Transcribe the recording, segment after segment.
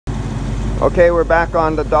Okay, we're back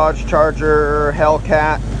on the Dodge Charger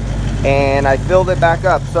Hellcat, and I filled it back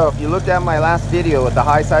up. So if you looked at my last video with the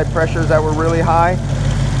high side pressures that were really high,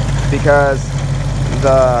 because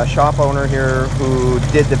the shop owner here who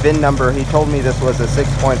did the VIN number, he told me this was a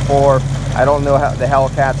 6.4. I don't know how the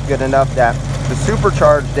Hellcat's good enough that the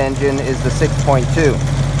supercharged engine is the 6.2,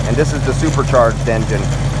 and this is the supercharged engine.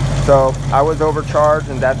 So I was overcharged,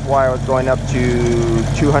 and that's why I was going up to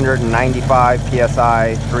 295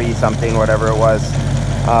 PSI, 3 something, whatever it was.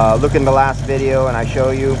 Look in the last video and I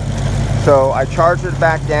show you. So I charged it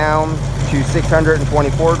back down to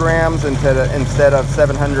 624 grams instead of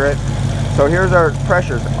 700. So here's our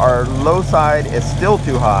pressures. Our low side is still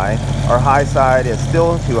too high. Our high side is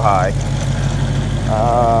still too high.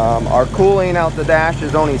 Our cooling out the dash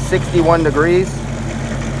is only 61 degrees.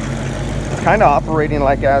 Kind of operating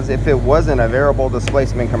like as if it wasn't a variable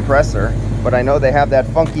displacement compressor, but I know they have that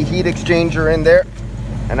funky heat exchanger in there,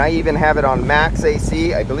 and I even have it on max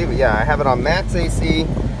AC. I believe it, yeah, I have it on max AC.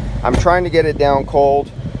 I'm trying to get it down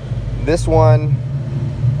cold. This one,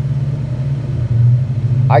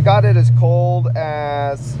 I got it as cold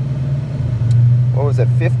as, what was it,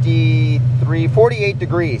 48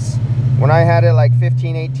 degrees. When I had it like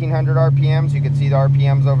 1800 RPMs, you can see the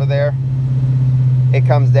RPMs over there. It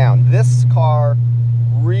comes down. This car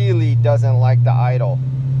really doesn't like to idle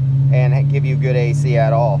and give you good AC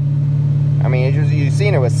at all. I mean, you've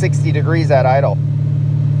seen it was 60 degrees at idle.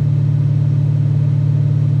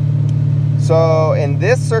 So in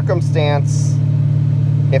this circumstance,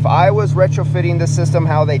 if I was retrofitting the system,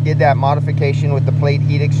 how they did that modification with the plate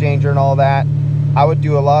heat exchanger and all that, I would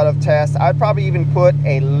do a lot of tests. I'd probably even put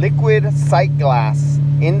a liquid sight glass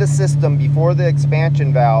in the system before the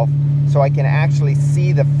expansion valve, so I can actually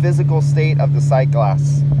see the physical state of the sight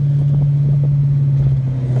glass.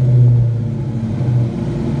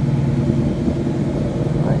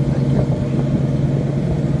 All right, thank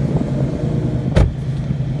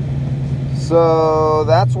you. So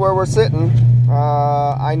that's where we're sitting.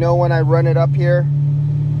 I know when I run it up here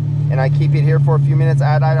and I keep it here for a few minutes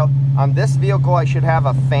at idle, on this vehicle I should have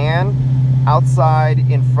a fan outside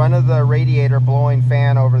in front of the radiator, blowing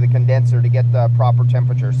fan over the condenser to get the proper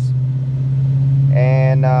temperatures.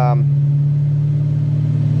 And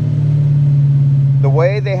the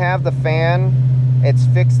way they have the fan, it's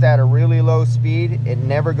fixed at a really low speed. It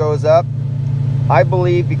never goes up. I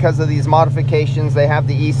believe because of these modifications, they have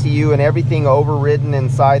the ECU and everything overridden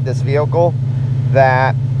inside this vehicle,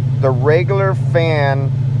 that the regular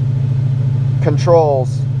fan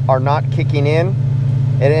controls are not kicking in.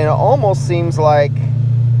 And it almost seems like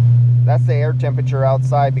that's the air temperature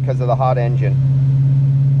outside because of the hot engine.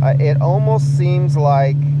 It almost seems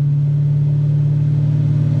like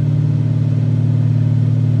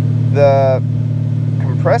the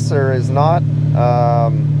compressor is not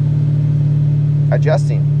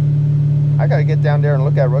adjusting. I gotta get down there and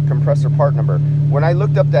look at what compressor part number. When I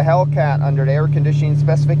looked up the Hellcat under the air conditioning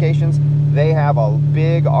specifications, they have a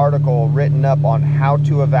big article written up on how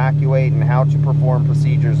to evacuate and how to perform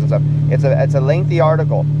procedures and stuff. It's a lengthy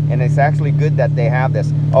article, and it's actually good that they have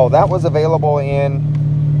this. Oh, that was available in,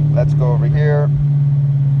 let's go over here.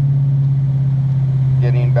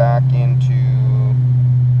 Getting back into,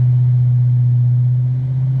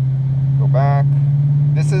 go back.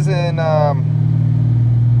 This is in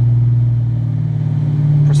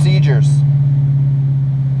procedures,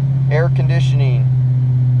 air conditioning,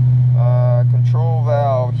 control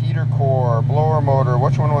valve, heater core, blower motor.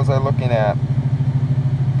 Which one was I looking at?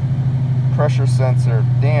 Pressure sensor.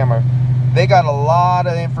 Damn, they got a lot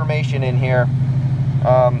of information in here.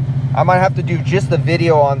 I might have to do just a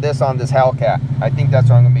video on this Hellcat. I think that's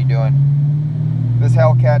what I'm gonna be doing. This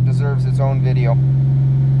Hellcat deserves its own video.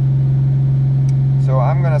 So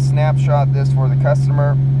I'm gonna snapshot this for the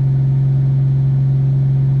customer,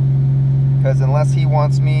 because unless he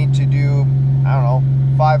wants me to do, I don't know,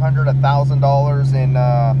 $500, $1,000 in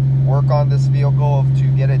work on this vehicle to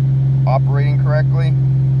get it operating correctly.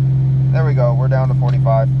 There we go, we're down to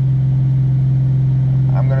 45.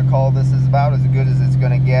 I'm gonna call this is about as good as it's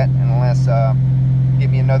gonna get, unless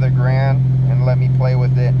give me another grand and let me play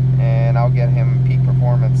with it, and I'll get him peak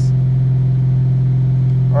performance.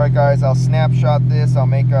 All right guys, I'll snapshot this. I'll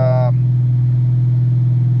make a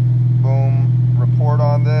boom report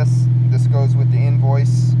on this. This goes with the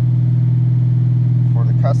invoice for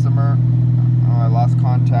the customer. Oh, I lost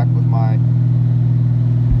contact with my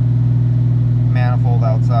manifold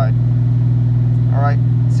outside. All right,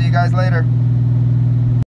 see you guys later.